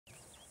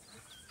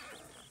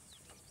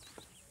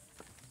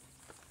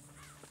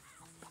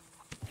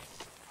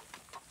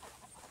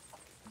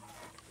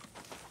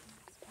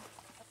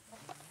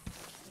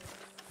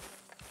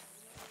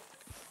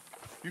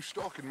You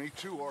stalking me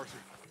too, Arthur.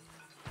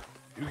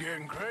 You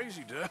getting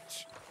crazy,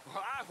 Dutch?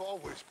 Well, I've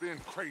always been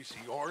crazy,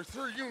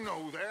 Arthur. You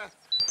know that.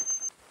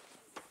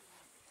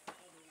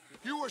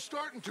 You are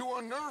starting to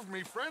unnerve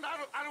me, friend.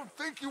 I don't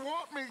think you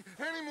want me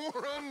any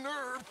more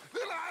unnerved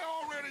than I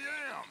already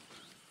am.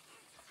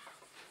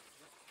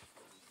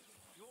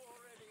 You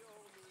already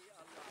owe me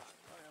a lot.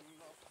 I am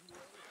not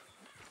well.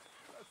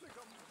 I think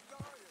I'm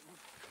dying.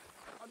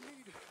 I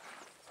need...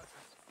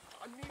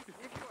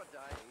 If you are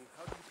dying,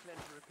 how do you plan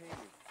to repay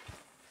me?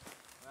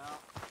 Well,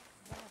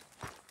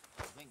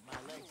 I think my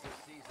legs are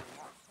seizing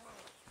up.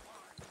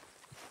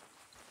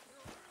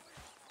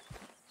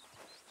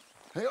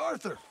 Hey,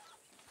 Arthur!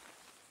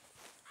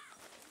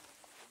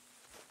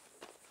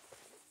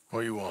 What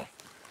do you want?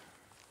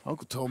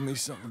 Uncle told me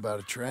something about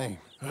a train.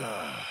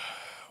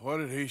 What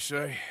did he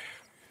say?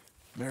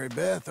 Mary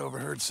Beth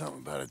overheard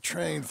something about a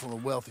train full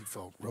of wealthy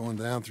folk rolling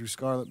down through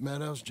Scarlet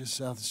Meadows just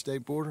south of the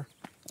state border.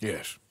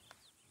 Yes.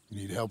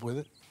 You need help with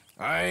it?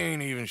 I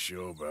ain't even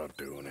sure about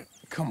doing it.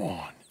 Come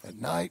on. At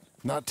night,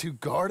 not too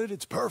guarded,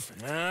 it's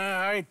perfect.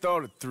 I ain't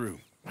thought it through.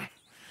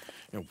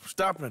 You know,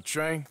 stopping a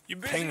train, You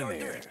busy, pain in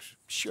the Arthur? ass.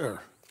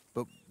 Sure,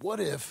 but what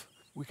if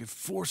we could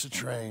force a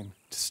train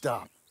to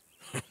stop?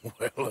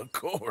 Well, of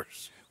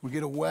course. We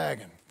get a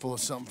wagon full of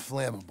something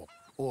flammable,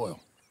 oil.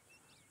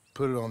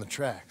 Put it on the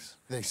tracks.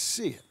 They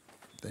see it.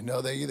 They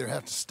know they either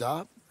have to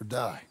stop or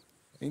die.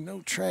 Ain't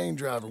no train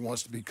driver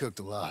wants to be cooked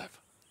alive.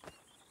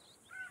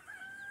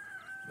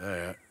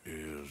 That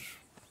is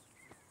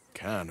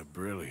kind of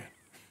brilliant.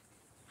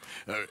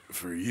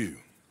 For you.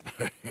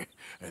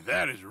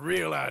 That is a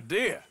real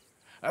idea.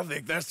 I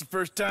think that's the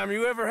first time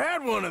you ever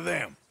had one of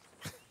them.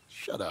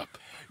 Shut up.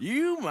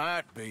 You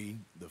might be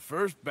the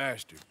first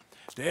bastard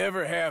to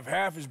ever have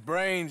half his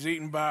brains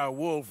eaten by a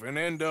wolf and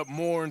end up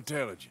more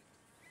intelligent.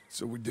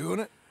 So we doing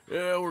it?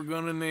 Yeah, we're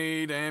gonna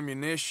need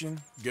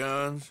ammunition,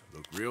 guns,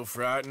 look real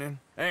frightening,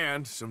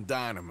 and some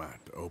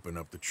dynamite to open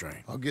up the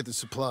train. I'll get the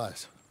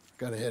supplies.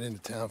 Gotta head into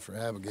town for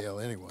Abigail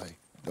anyway.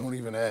 Don't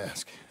even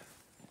ask.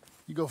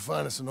 You go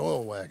find us an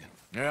oil wagon.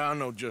 Yeah, I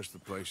know just the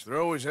place. They're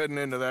always heading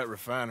into that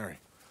refinery.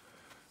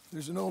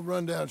 There's an old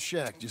rundown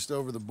shack just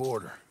over the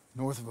border,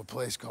 north of a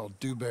place called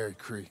Dewberry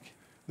Creek.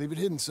 Leave it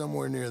hidden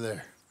somewhere near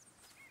there.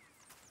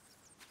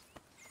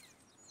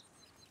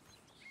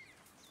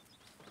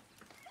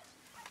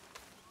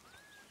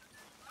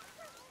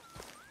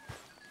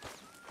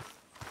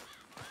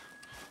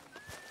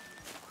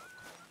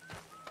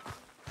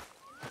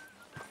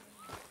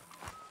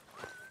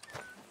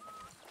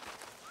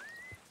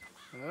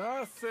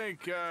 I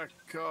think I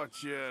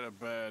caught you at a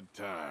bad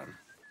time.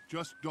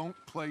 Just don't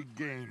play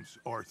games,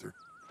 Arthur.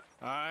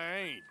 I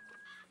ain't.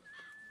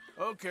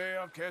 Okay,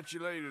 I'll catch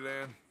you later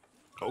then.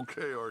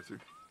 Okay, Arthur.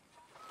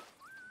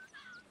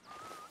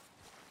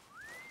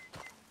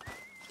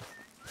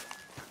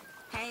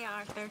 Hey,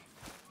 Arthur.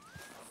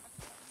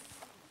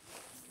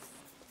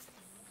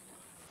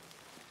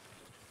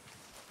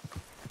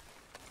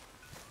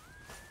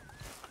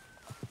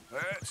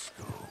 Let's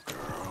go,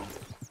 girl.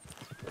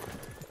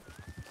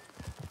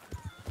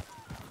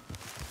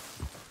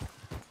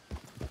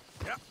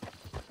 Yep.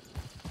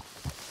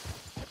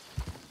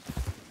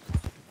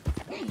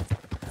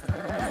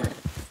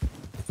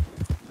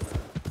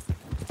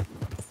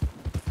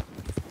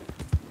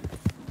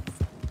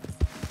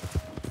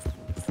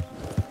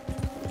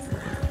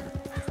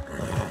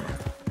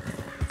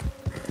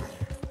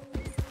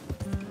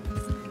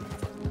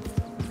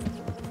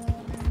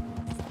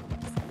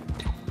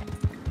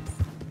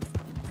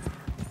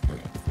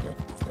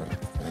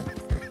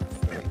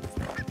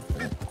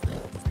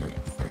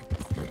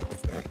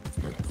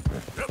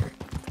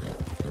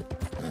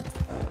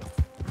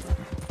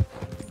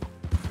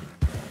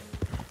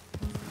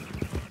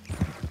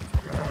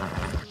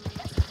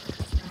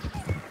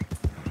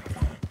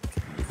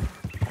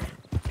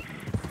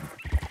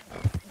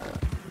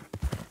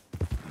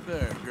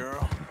 There,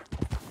 girl.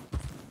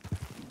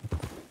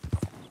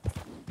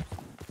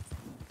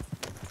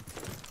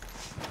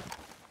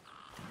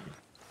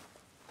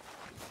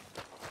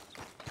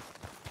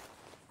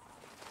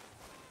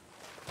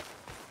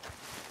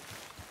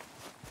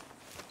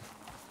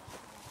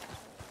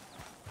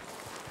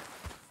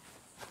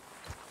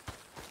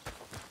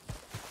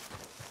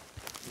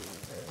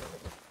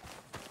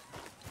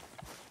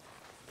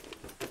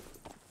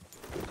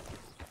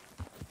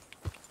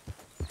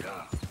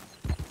 Yeah.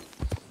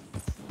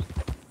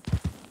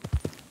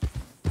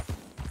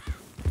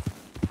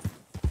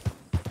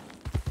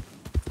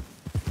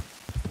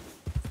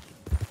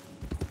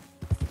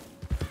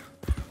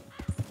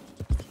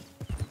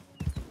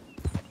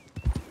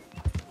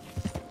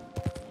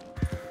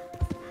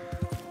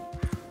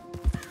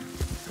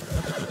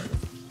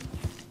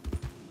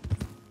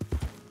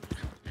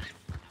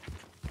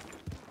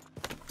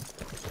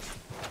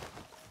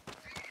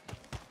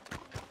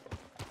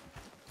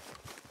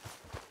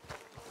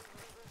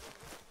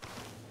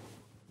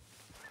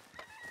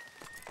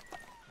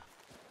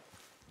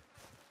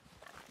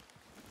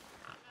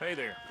 Hey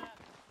there.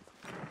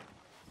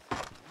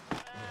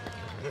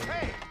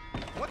 Hey!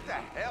 What the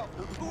hell?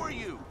 Who are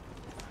you?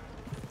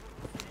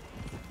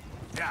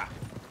 Yeah.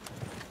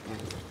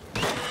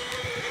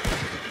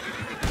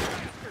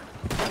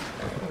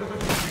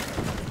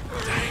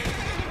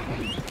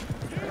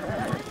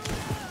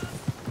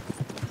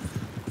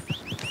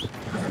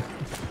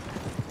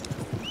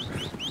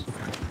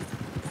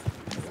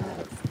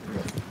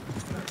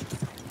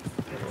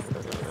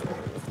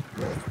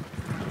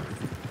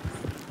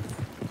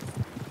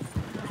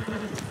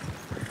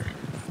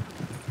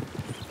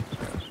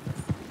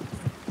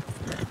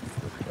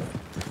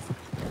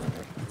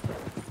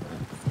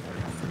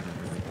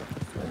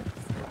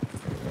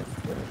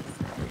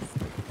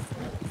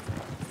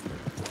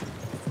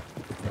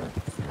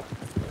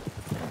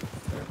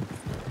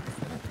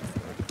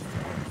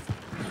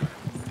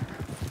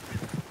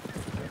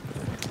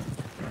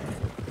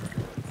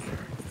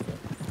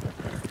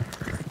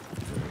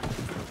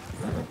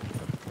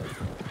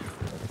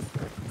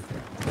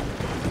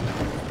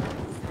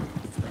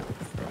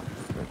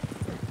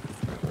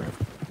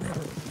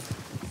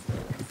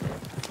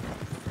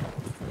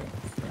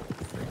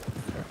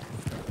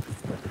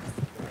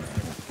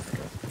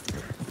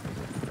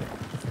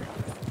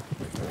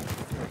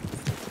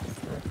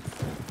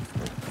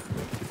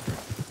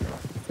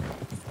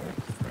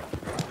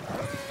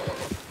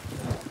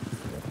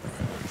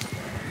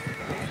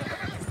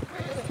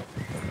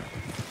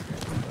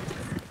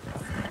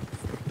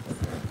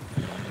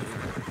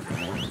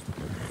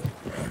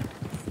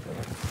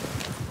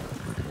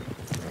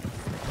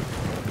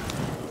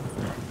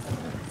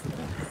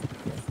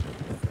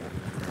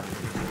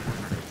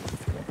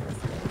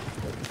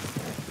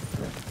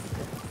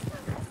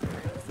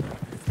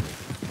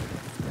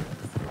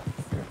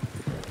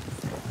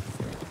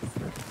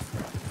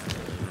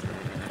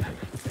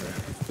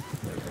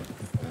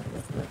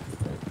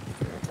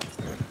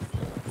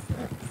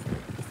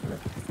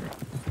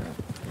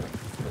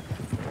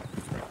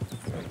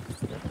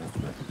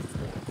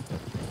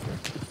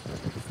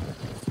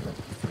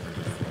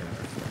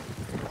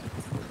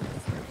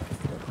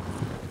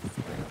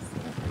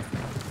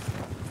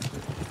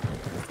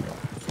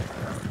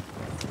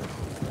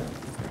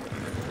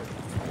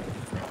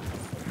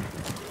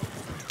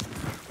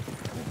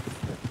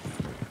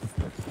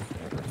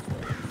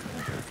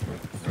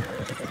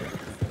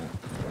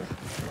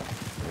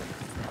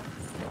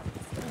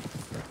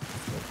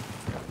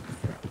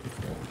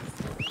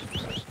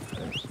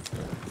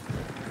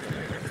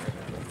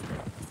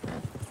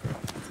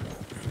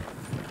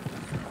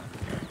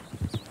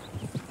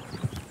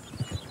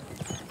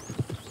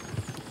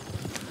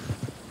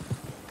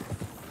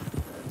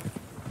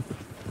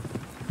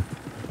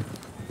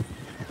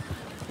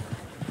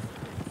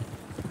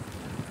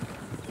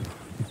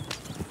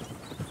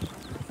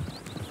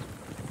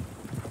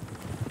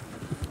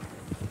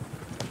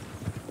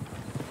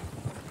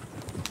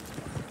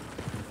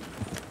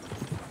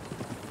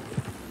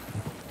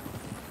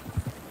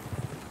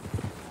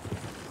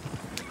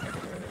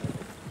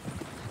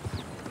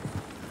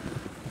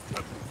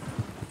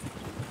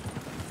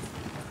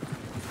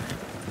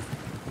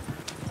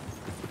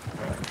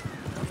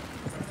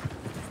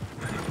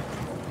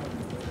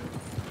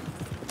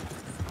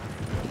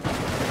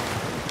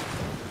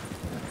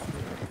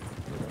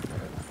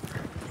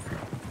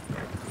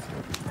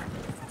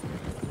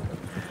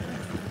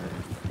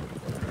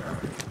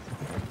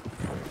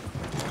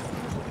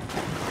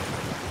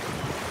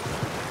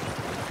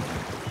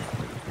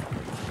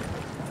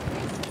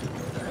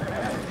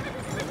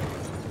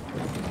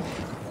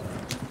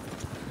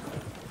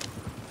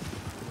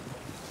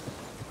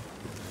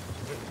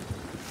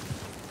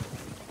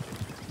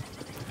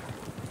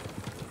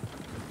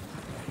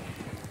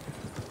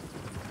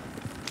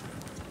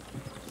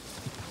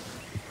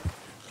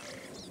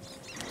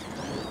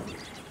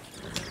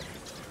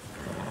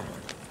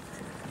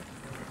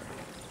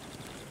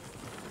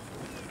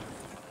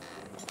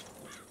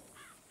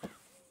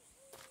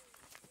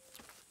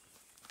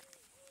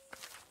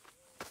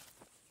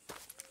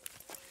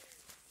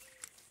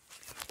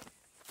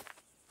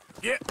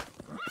 Yeah.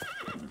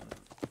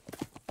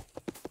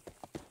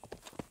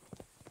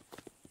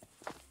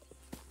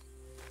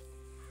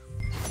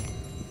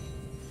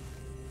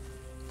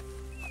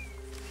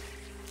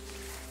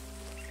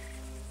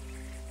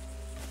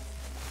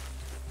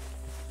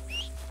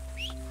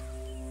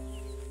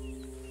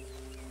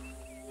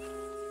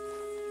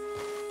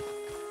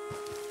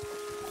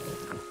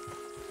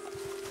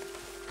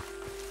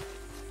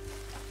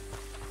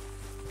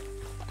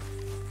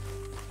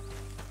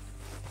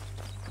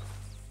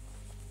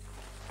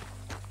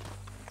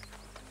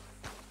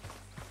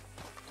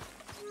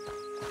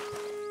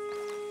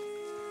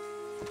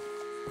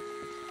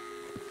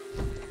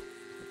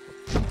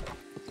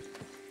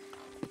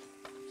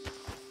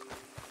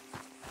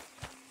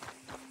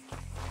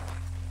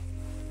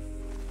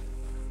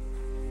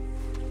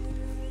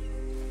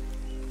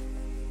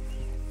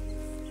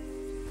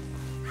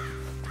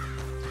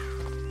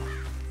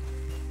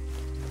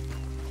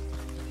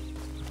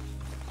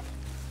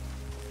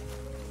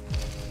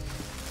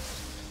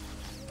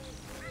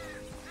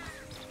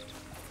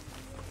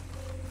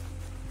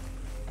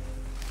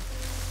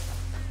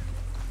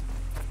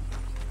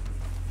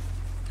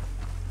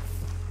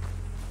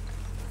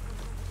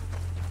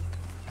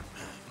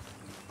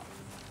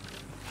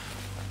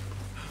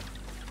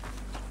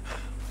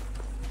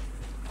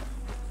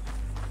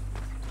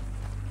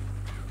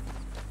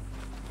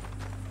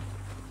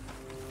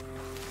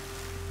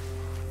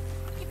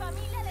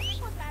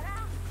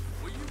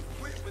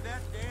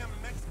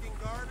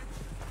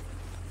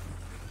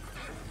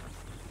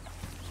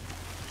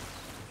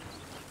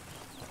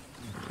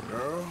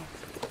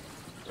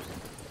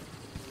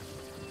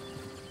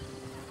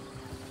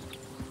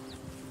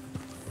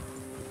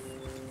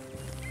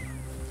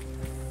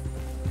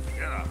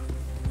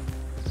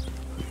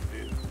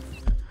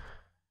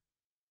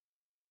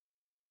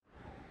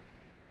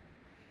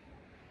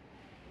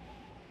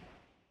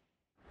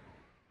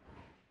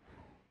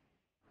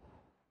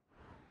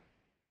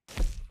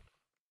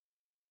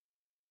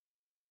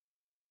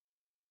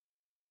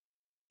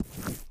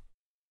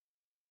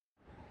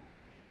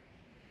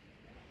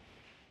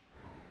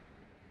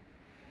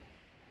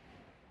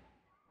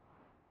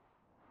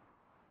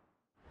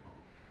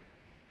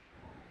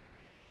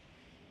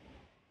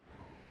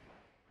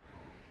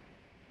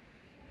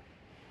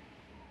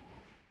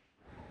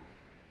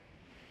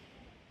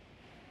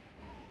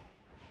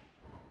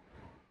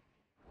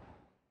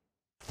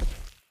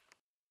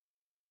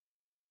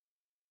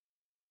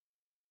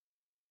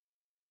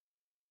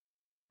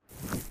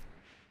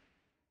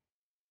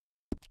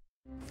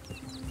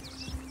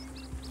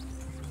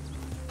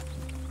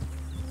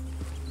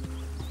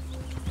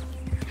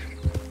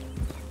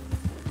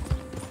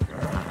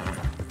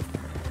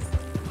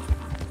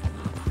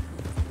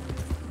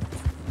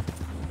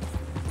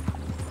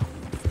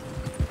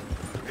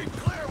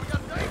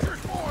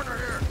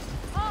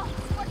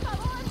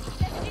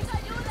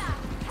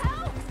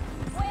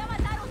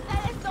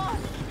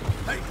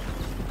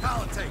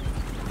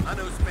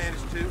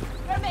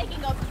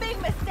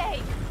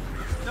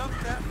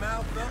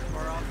 up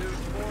or I'll do it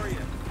for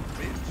you,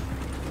 bitch.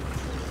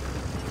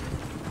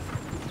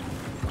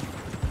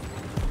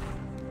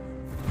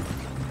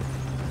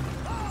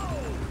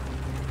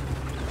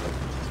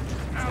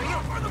 Now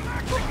look for the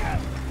Mexican!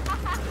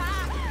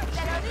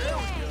 ¡Te lo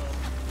dije!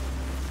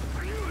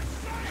 Are you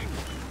insane?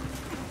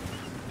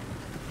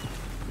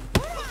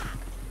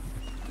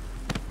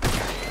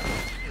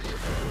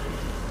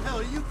 Hell,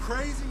 are you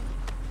crazy?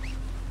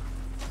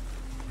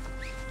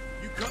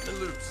 You cut me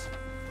loose,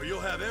 or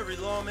you'll have every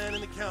lawman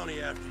in the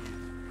county after you.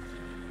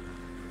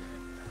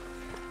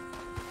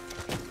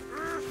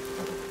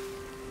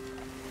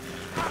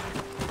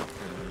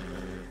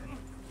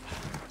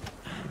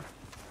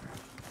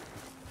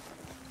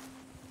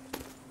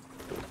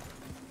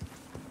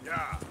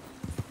 Yeah.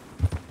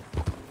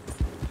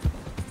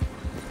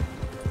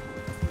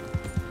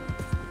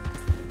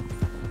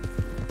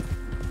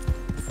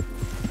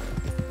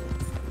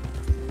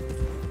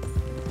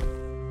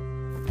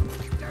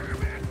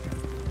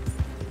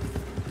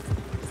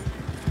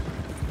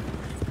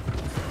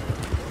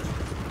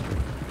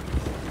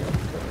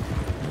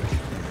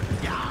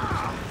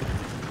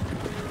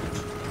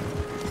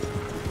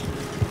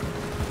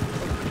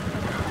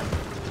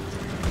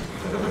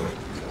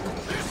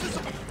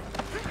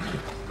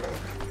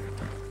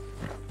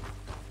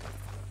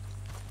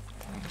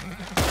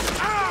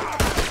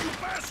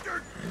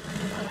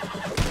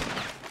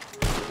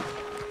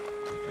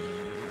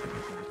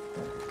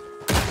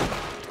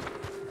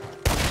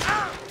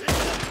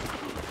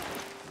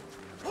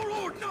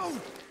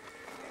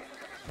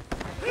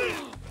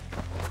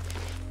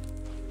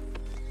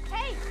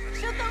 Hey,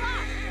 shoot them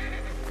up!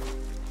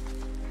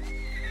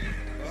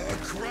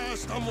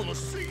 Christ, I'm gonna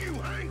see you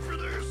hang for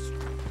this!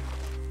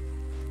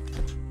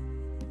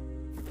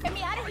 Get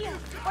me out of here,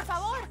 por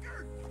favor!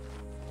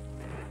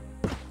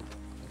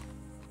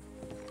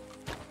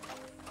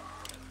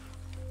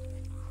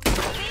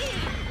 Sí,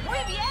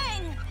 muy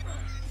bien.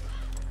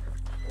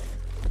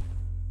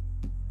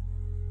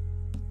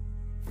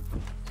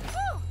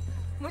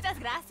 Muchas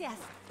gracias.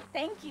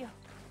 Thank you.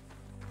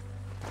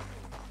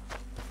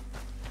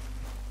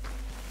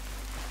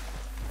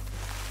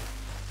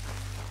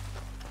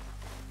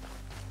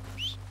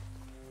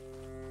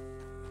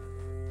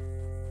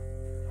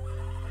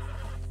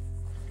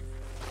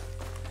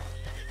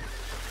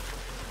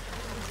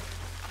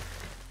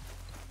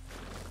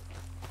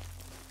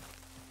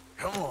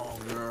 Come on,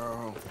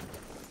 girl.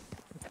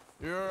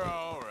 You're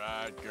all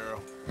right,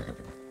 girl.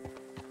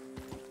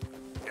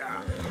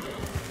 Yeah.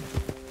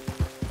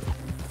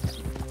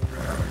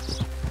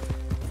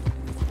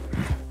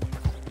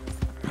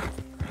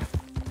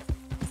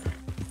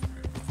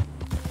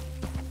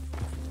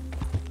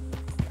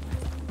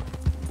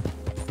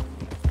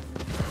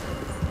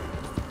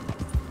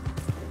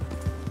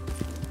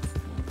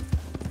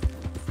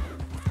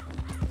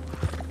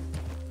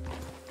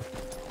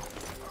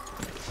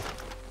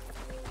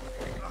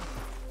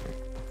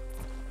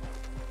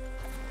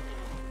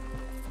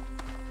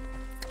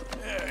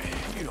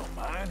 You don't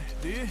mind,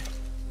 do you?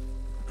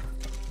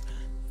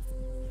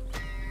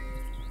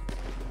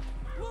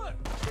 Look!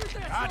 Shoot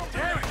that God son of a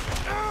damn it!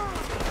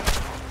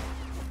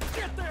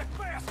 Get that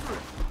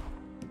bastard!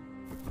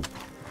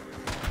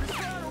 He's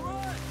trying to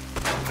run!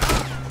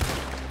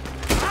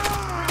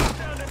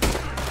 Down that...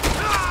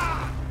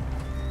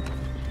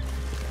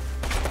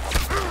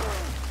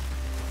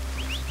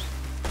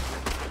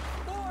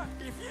 Boy,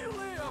 if you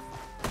live,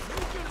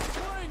 you can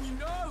swing, you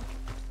know?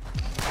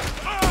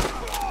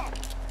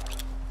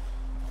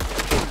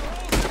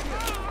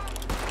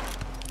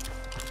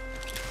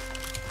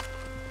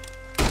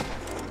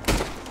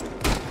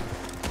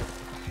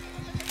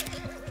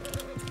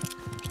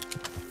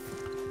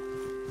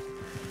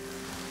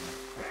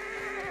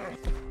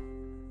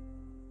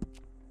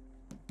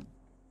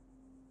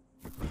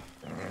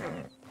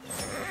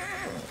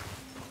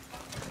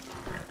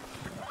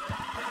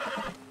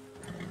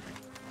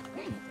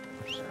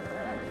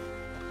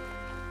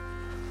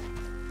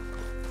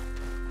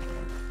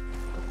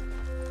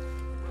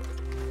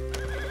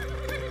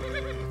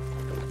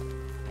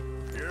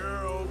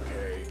 You're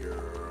okay,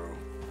 girl.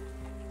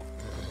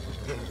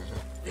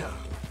 Yeah.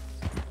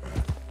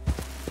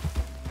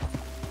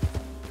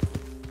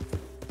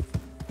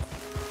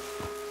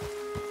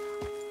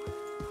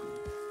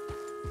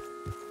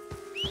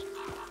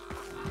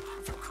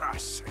 For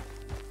Christ's sake.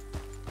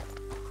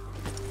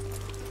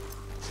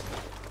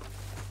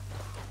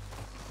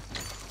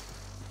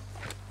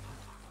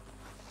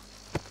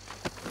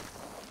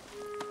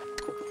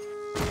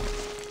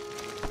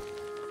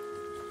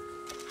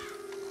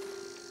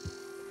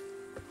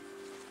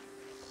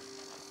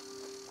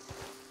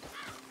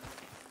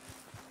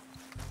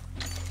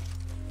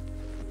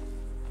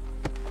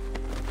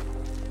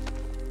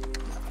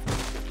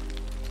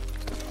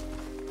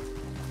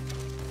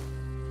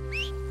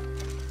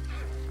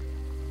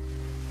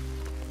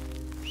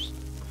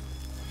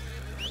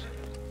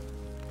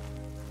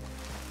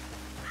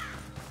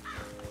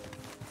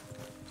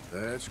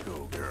 Let's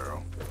go,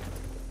 girl.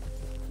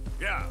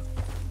 Yeah.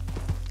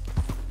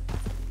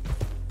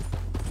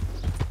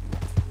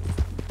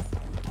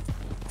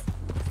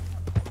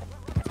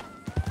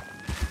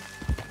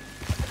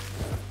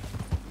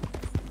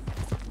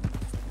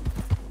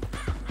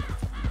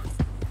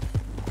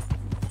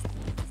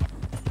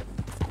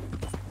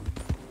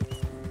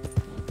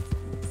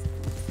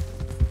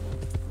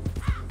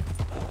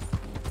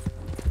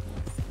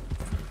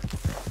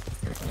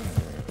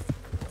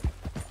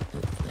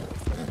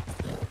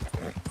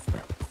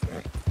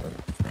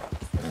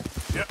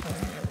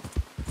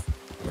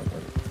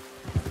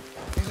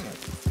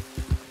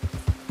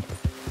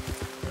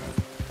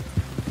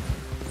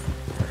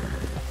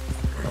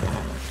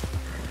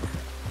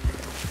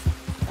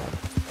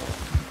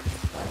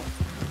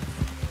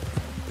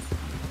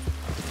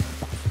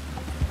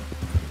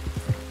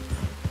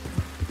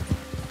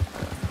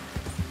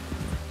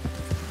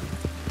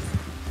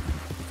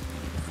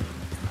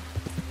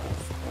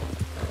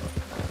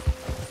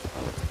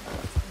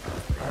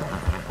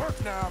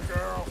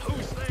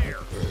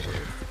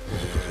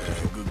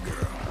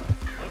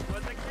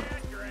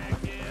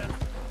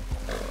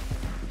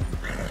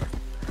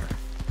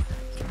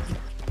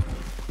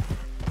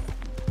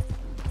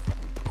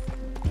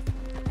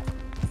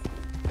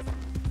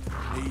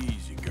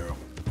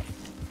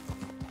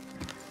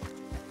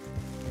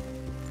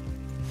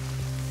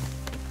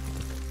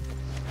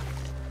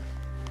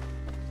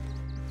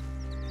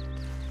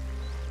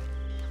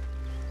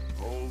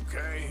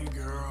 Okay,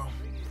 girl.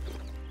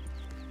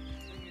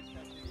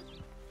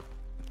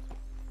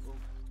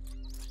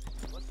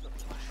 What's the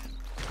plan?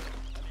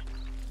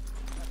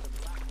 After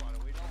Blackwater,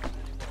 we don't want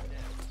any more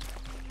dead.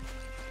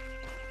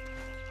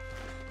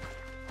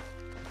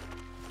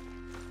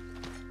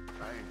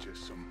 I ain't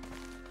just some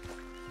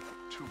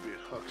two-bit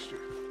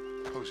huckster,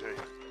 Jose.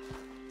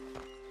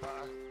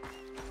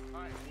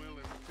 I'm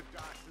willing to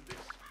die for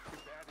this.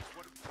 If that is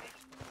what it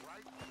takes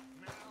right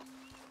now,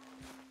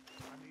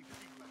 I need to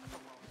be left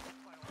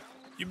alone.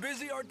 You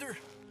busy, Arthur?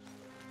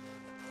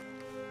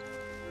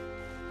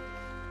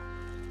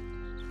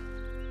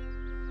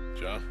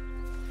 John?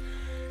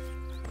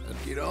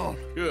 Let's get on.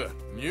 Good.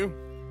 And you?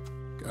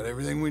 Got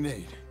everything we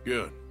need.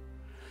 Good.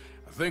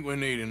 I think we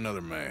need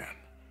another man.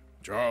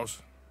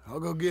 Charles? I'll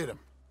go get him.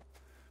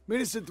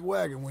 Meet us at the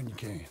wagon when you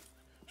can.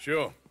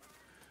 Sure.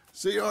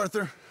 See,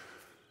 Arthur?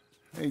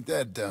 Ain't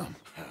that dumb.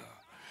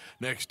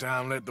 Next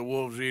time, let the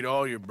wolves eat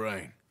all your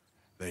brain.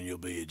 Then you'll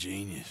be a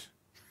genius.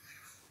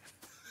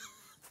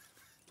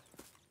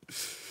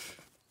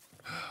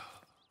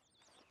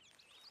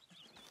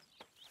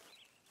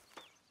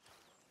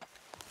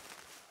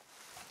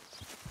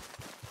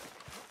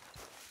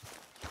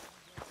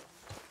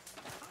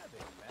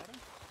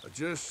 I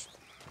just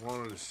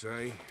wanted to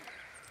say,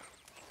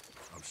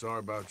 I'm sorry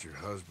about your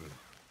husband,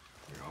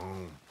 your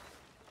home.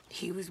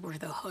 He was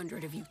worth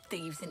 100 of you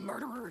thieves and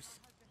murderers.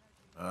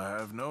 I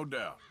have no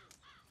doubt.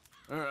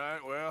 All right,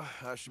 well,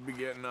 I should be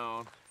getting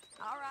on.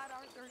 All right,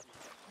 Arthur.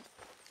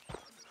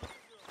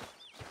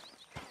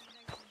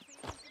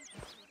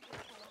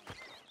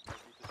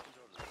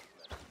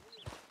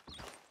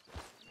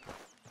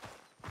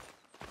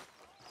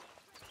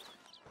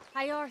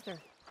 Hi, Arthur.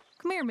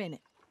 Come here a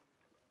minute.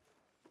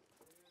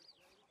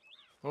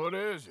 What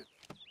is it?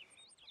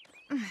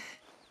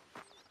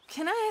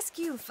 Can I ask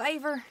you a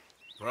favor?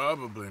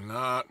 Probably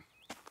not.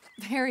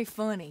 Very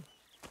funny.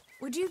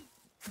 Would you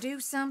do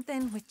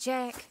something with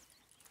Jack?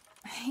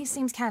 He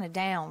seems kind of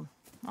down.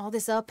 All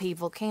this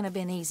upheaval can't have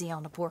been easy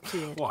on the poor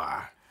kid.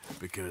 Why?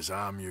 Because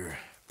I'm your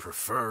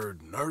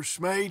preferred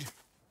nursemaid?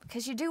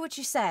 Because you do what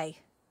you say.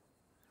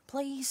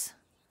 Please?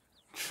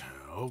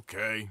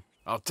 Okay.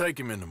 I'll take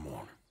him in the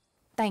morning.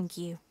 Thank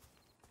you.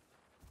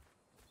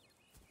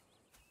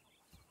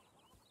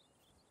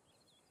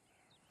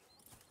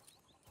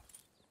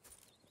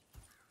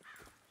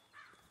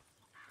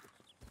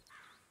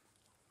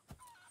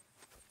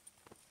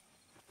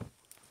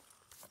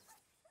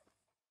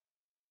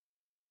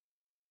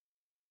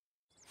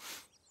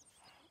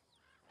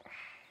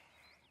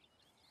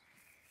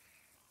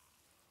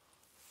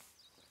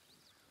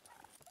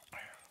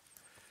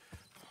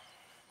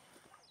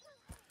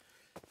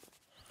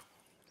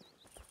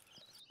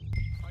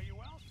 Are you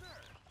well, sir?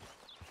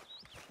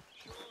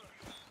 Sure.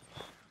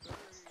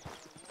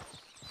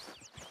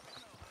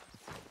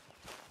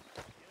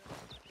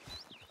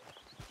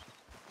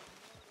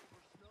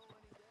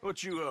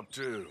 What you up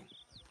to?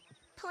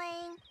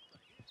 Playing,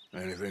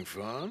 Anything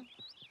fun?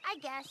 I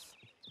guess.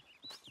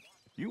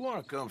 You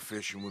want to come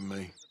fishing with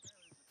me?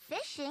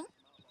 Fishing?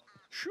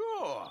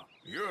 Sure.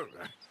 You're...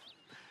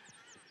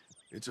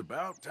 It's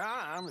about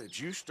time that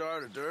you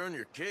started to earn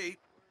your keep.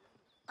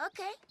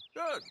 Okay,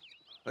 Good.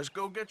 Let's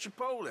go get your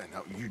pole in.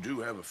 Now, you do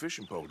have a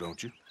fishing pole,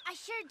 don't you? I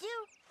sure do.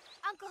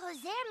 Uncle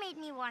Jose made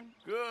me one.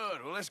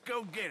 Good. Well, let's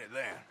go get it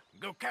then.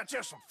 Go catch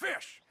us some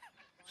fish.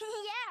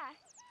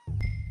 Yeah.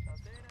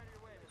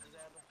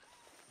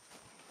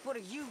 What are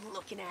you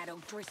looking at,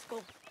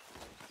 O'Driscoll?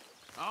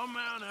 I'll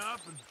mount up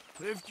and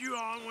lift you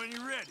on when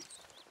you're ready.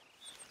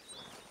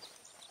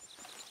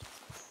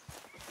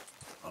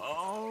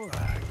 All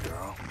right,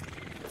 girl.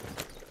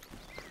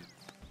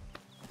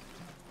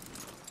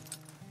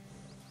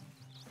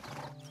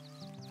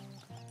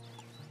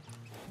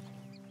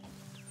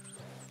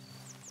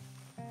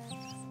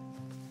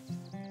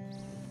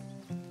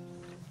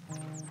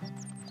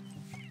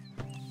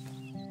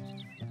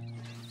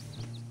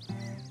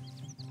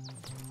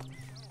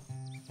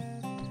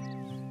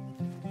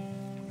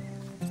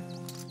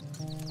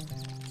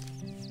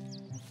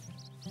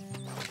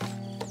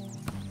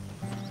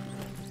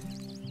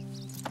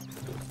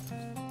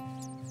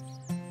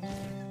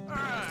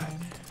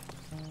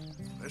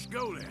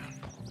 Go then.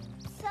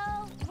 So,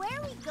 where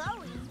are we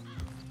going?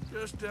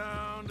 Just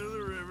down to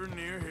the river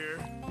near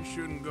here. You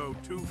shouldn't go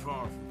too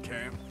far from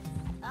camp.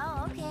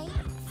 Oh, okay.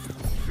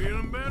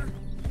 Feeling better?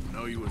 I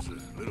know you was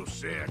a little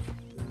sick.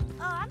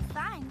 Oh, I'm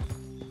fine.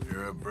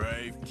 You're a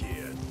brave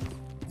kid.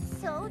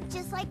 So,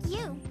 just like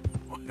you.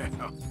 Well,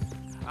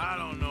 I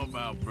don't know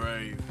about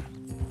brave.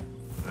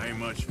 I ain't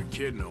much of a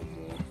kid no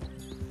more.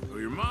 Well,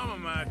 your mama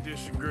might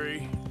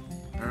disagree.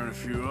 Her and a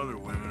few other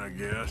women, I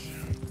guess.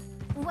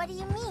 What do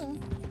you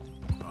mean?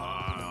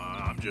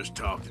 I'm just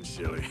talking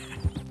silly.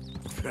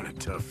 Been a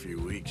tough few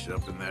weeks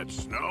up in that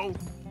snow.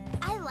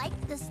 I like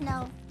the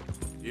snow.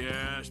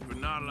 Yes, but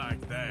not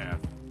like that.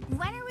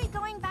 When are we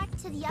going back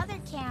to the other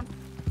camp?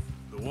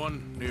 The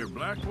one near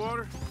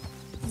Blackwater?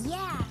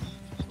 Yeah.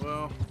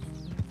 Well,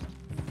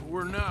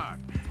 we're not.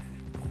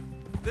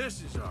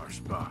 This is our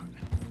spot.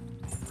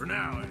 For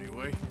now,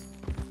 anyway.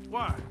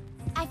 Why?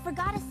 I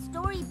forgot a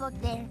storybook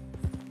there.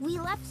 We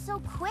left so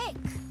quick.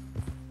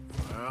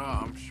 Well,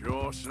 I'm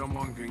sure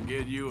someone can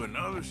get you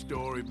another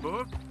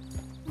storybook.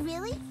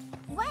 Really?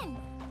 When?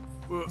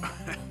 Well,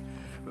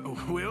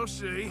 we'll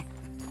see.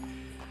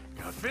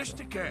 Got fish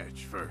to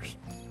catch first.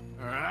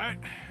 All right?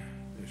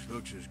 This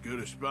looks as good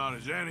a spot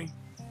as any.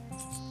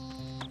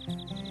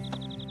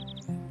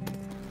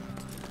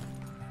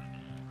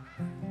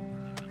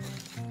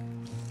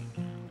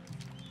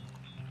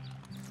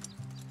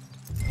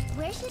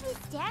 Where should we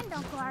stand,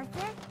 Uncle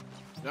Arthur?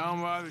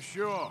 Down by the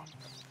shore.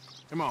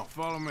 Come on,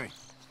 follow me.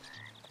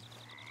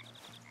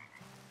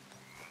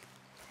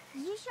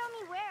 You show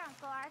me where,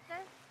 Uncle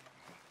Arthur.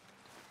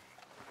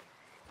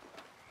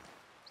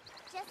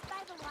 Just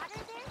by the water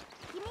there?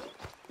 You mean?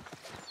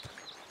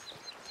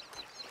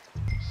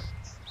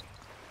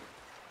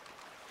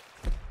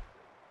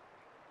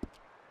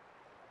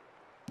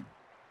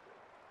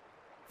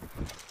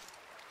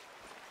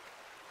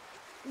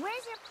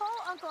 Where's your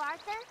pole, Uncle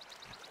Arthur?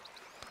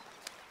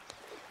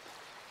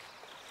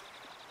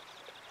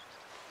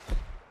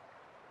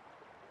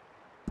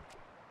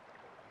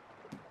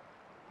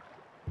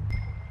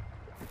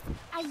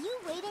 Are you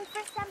waiting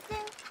for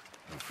something?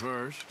 But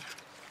first,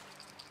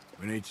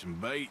 we need some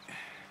bait.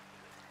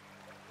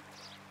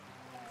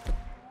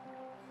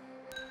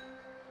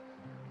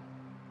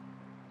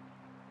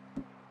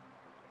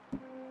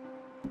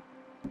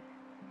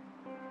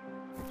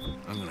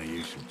 I'm gonna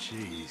use some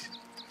cheese.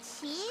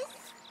 Cheese?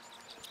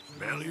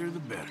 Bellier the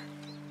better.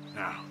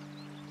 Now,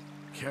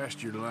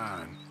 cast your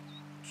line.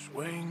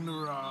 Swing the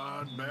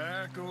rod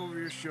back over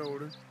your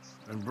shoulder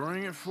and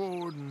bring it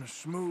forward in a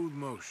smooth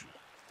motion.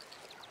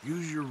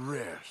 Use your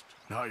wrist,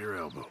 not your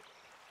elbow.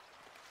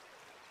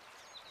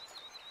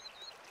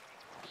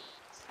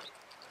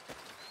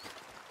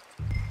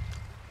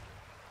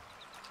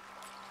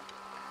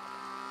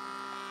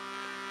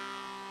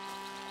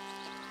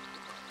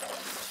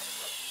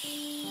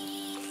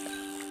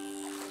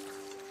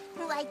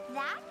 Like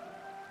that?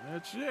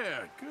 That's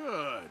it,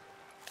 good.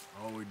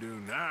 All we do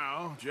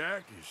now,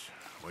 Jack, is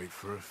wait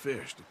for a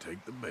fish to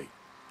take the bait.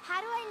 How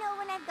do I know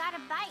when I've got a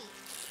bite?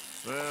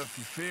 Well, if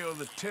you feel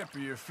the tip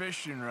of your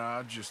fishing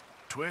rod just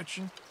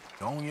twitching,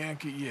 don't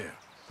yank it yet.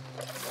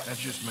 That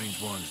just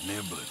means one's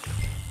nibbling.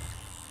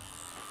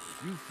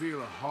 If you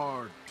feel a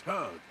hard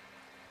tug,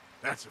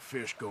 that's a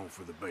fish going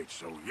for the bait,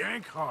 so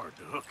yank hard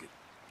to hook it.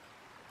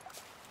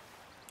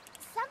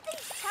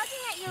 Something's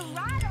tugging at your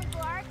rod,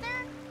 Uncle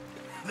Arthur.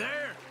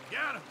 There,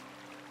 got him.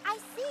 I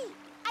see.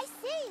 I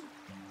see.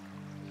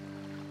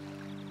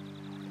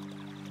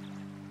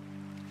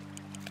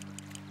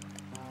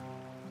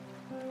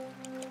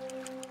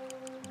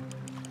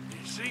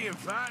 You see him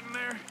fighting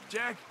there,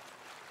 Jack?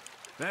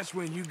 That's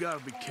when you gotta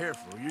be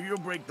careful. You'll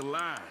break the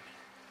line.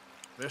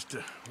 Best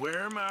to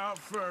wear him out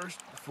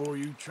first before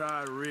you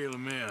try to reel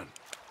him in.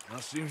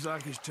 Well, seems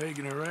like he's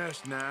taking a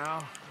rest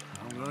now.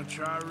 I'm gonna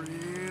try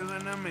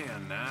reeling him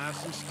in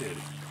nice and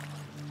steady.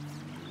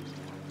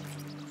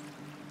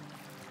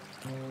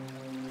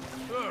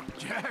 Look,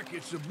 Jack,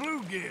 it's a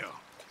bluegill.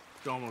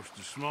 It's almost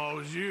as small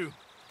as you.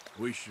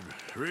 We should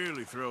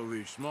really throw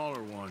these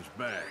smaller ones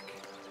back.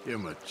 Give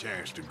them a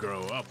chance to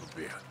grow up a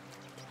bit.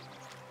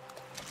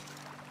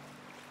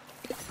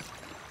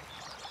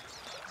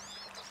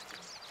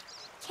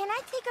 Can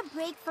I take a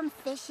break from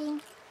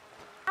fishing?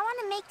 I want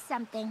to make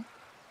something.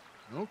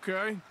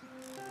 Okay.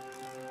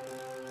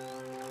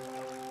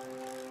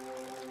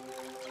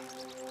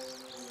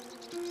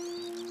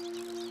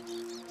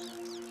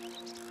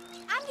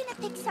 I'm gonna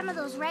pick some of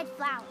those red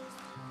flowers.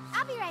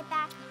 I'll be right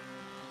back.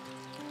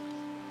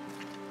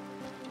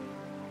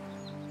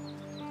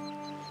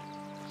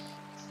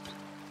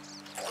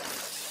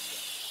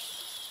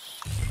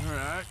 All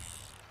right.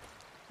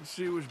 Let's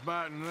see what's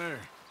biting there.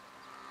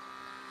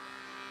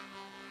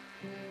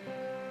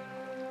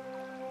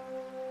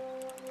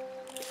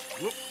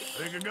 Whoop,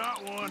 think I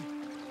got one.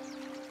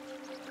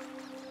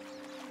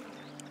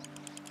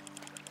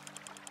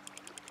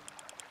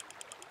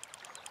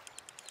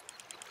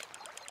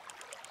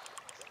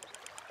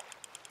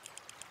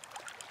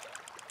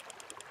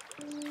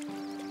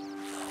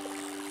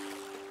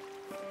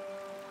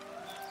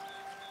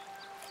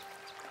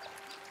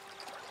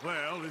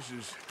 Well, this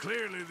is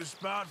clearly the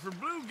spot for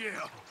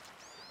bluegill.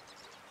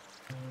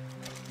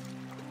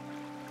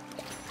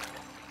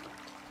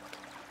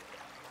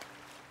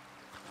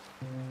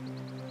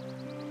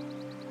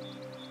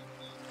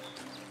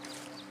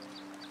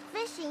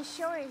 Fishing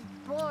sure is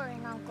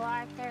boring, Uncle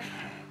Arthur.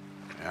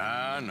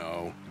 I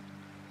know.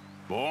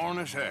 Boring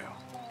as hell.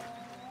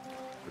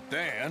 But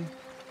then,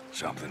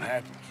 something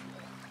happens.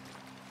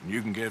 And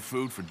you can get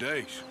food for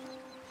days.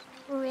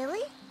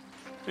 Really?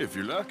 If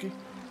you're lucky.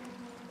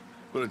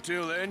 But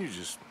until then, you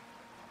just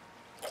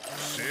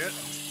sit,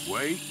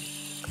 wait,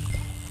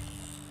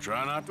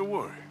 try not to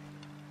worry.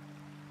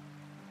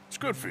 It's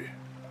good for you,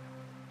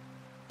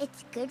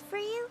 It's good for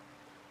you?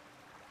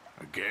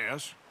 I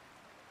guess.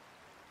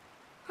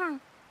 Huh.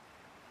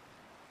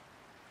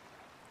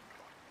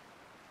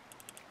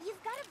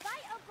 You've got a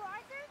bite, Uncle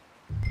Arthur?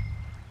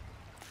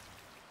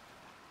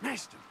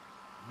 Missed him.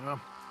 Well,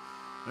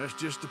 that's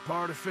just a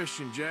part of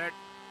fishing, Jack.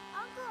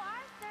 Uncle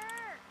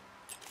Arthur!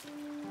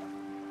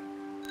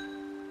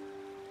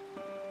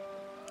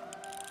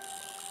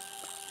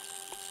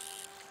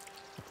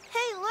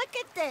 Hey, look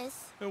at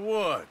this. And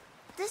what?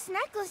 This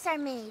necklace I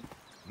made.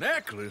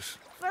 Necklace?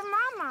 For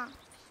Mama.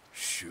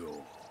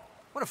 Sure.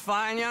 What a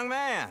fine young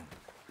man.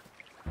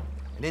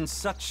 And in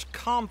such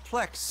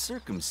complex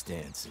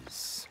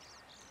circumstances.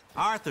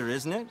 Arthur,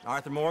 isn't it?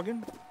 Arthur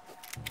Morgan?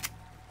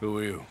 Who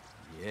are you?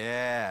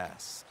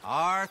 Yes,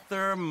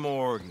 Arthur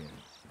Morgan.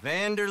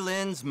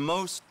 Vanderlyn's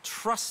most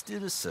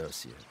trusted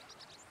associate.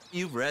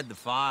 You've read the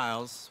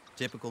files.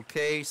 Typical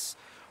case.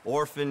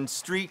 Orphaned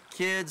street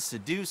kid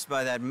seduced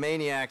by that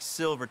maniac's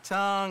silver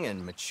tongue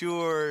and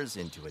matures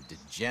into a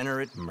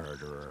degenerate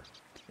murderer.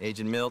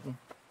 Agent Milton?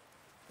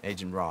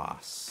 Agent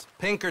Ross.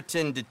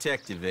 Pinkerton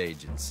Detective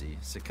Agency,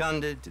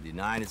 seconded to the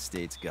United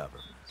States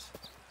government.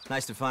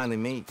 Nice to finally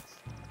meet.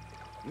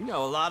 We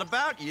know a lot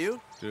about you.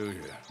 Do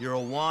you? You're a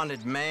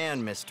wanted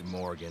man, Mr.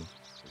 Morgan.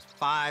 There's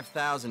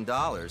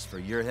 $5,000 for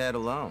your head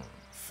alone.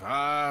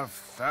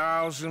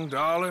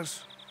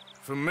 $5,000?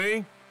 For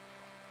me?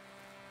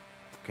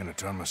 Can I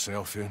turn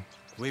myself in?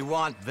 We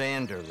want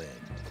Vanderlyn.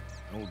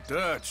 Old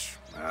Dutch.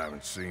 I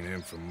haven't seen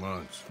him for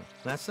months.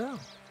 That's so.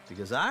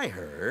 Because I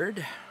heard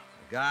a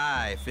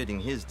guy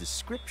fitting his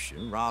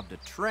description robbed a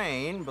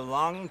train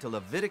belonging to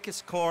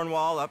Leviticus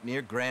Cornwall up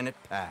near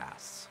Granite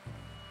Pass.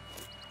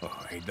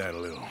 Oh, ain't that a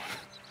little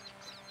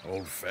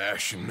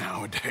old-fashioned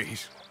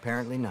nowadays?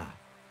 Apparently not.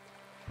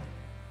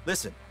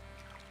 Listen.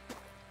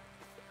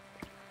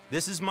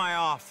 This is my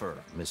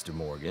offer, Mr.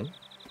 Morgan.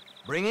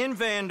 Bring in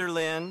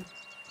Vanderlyn,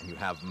 and you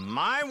have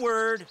my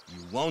word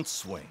you won't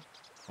swing.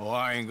 Oh,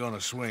 I ain't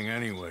gonna swing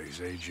anyways,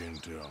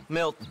 Agent,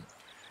 Milton.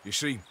 You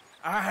see,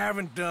 I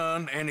haven't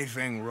done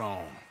anything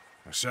wrong,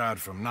 aside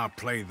from not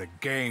play the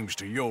games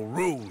to your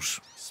rules.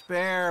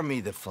 Spare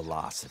me the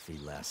philosophy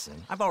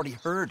lesson. I've already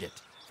heard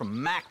it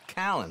from Mac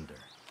Callender.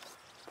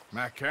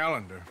 Mac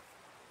Callender?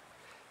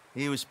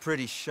 He was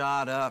pretty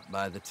shot up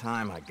by the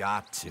time I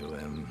got to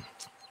him.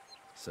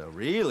 So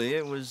really,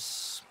 it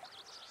was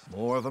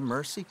more of a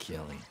mercy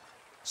killing.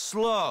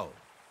 Slow,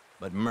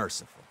 but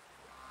merciful.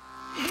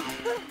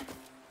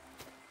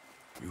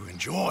 You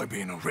enjoy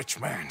being a rich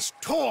man's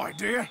toy,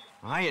 dear.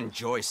 I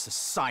enjoy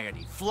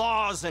society,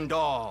 flaws and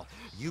all.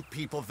 You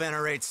people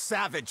venerate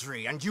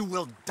savagery, and you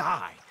will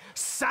die.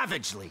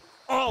 Savagely,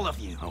 all of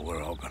you. Oh,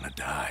 we're all gonna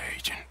die,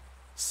 Agent.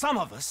 Some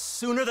of us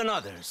sooner than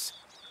others.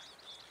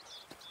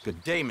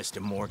 Good day,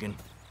 Mr. Morgan.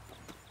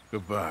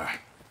 Goodbye.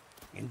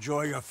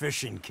 Enjoy your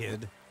fishing,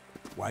 kid,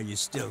 while you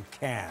still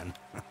can.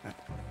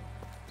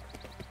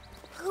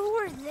 Who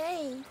are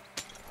they?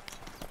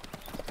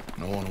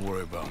 No one to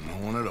worry about, no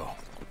one at all.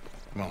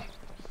 Come on,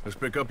 let's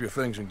pick up your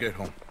things and get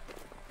home.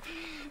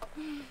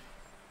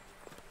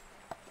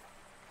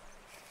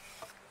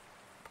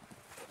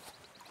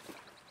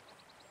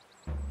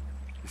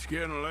 It's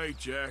getting late,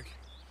 Jack.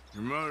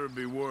 Your mother would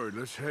be worried.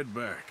 Let's head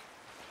back.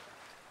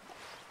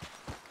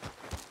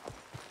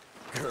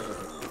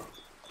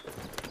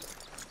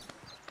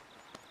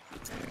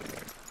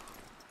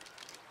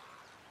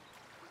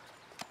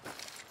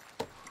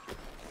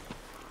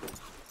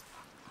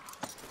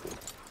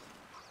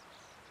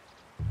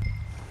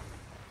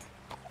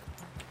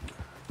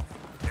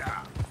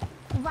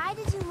 Why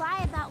did you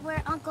lie about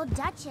where Uncle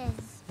Dutch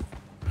is?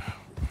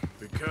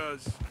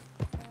 Because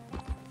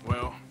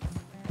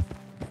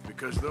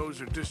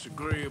those are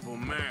disagreeable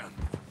men,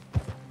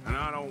 and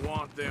I don't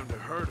want them to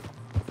hurt him.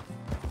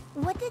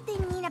 What did they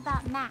mean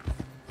about Mac?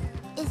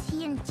 Is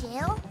he in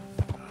jail?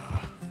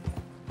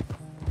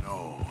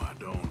 No, I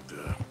don't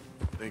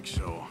think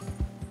so.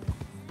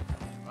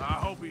 I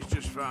hope he's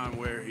just fine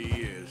where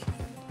he is.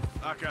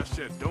 Like I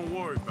said, don't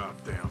worry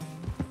about them.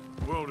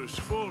 The world is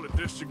full of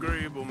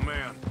disagreeable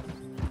men.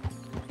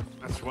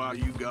 That's why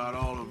you got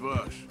all of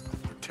us.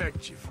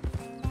 Protect you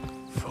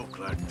from folk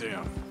like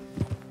them.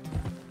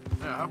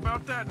 Now, how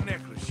about that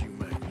necklace you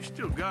made? You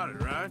still got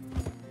it, right?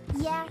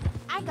 Yeah,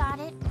 I got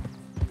it.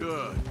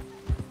 Good.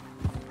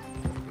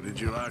 Did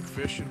you like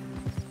fishing?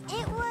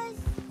 It was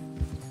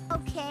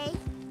okay,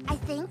 I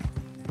think.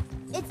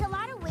 It's a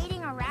lot of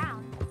waiting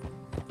around.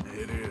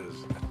 It is.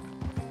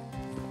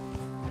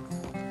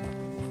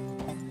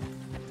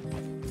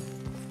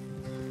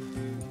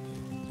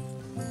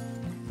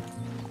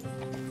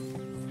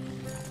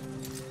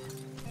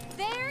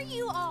 There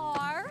you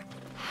are.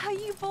 How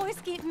you boys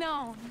getting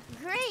on?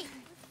 Great!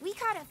 We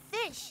caught a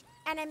fish,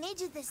 and I made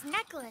you this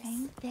necklace.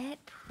 Ain't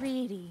that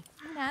pretty?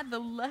 Ain't I the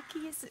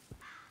luckiest?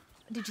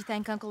 Did you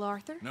thank Uncle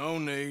Arthur? No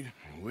need.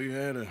 We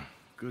had a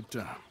good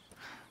time.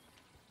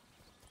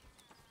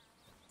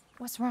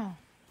 What's wrong?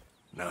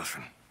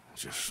 Nothing.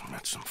 Just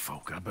met some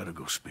folk. I better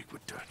go speak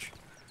with Dutch.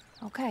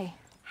 Okay.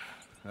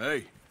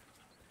 Hey,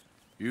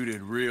 you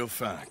did real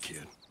fine,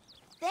 kid.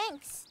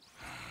 Thanks.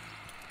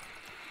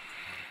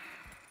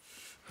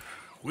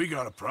 We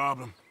got a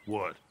problem.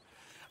 What?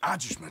 I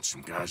just met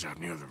some guys out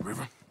near the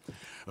river.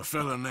 A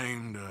fella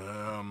named,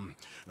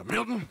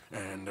 Milton,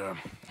 and,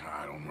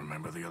 I don't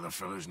remember the other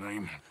fella's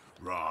name.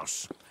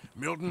 Ross.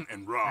 Milton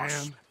and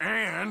Ross.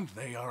 And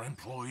they are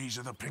employees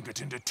of the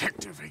Pinkerton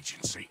Detective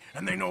Agency.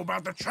 And they know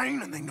about the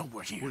train and they know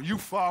we're here. Were you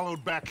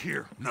followed back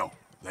here? No,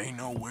 they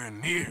know we're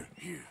near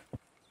here.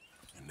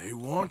 And they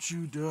want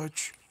you,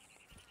 Dutch.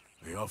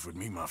 They offered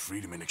me my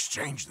freedom in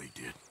exchange, they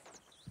did.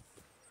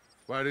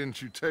 Why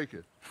didn't you take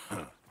it?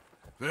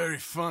 Very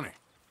funny.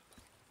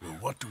 Well,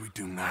 what do we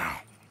do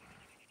now?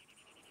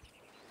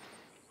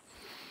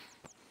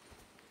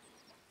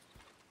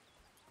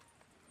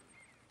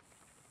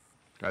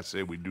 I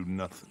say we do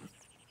nothing.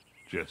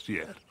 Just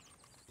yet.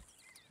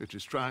 They're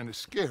just trying to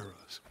scare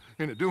us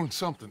into doing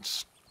something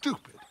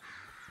stupid.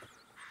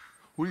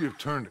 We have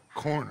turned a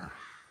corner.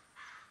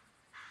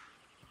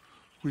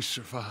 We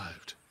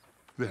survived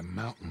them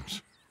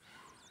mountains.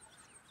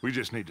 We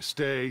just need to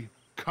stay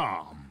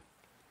calm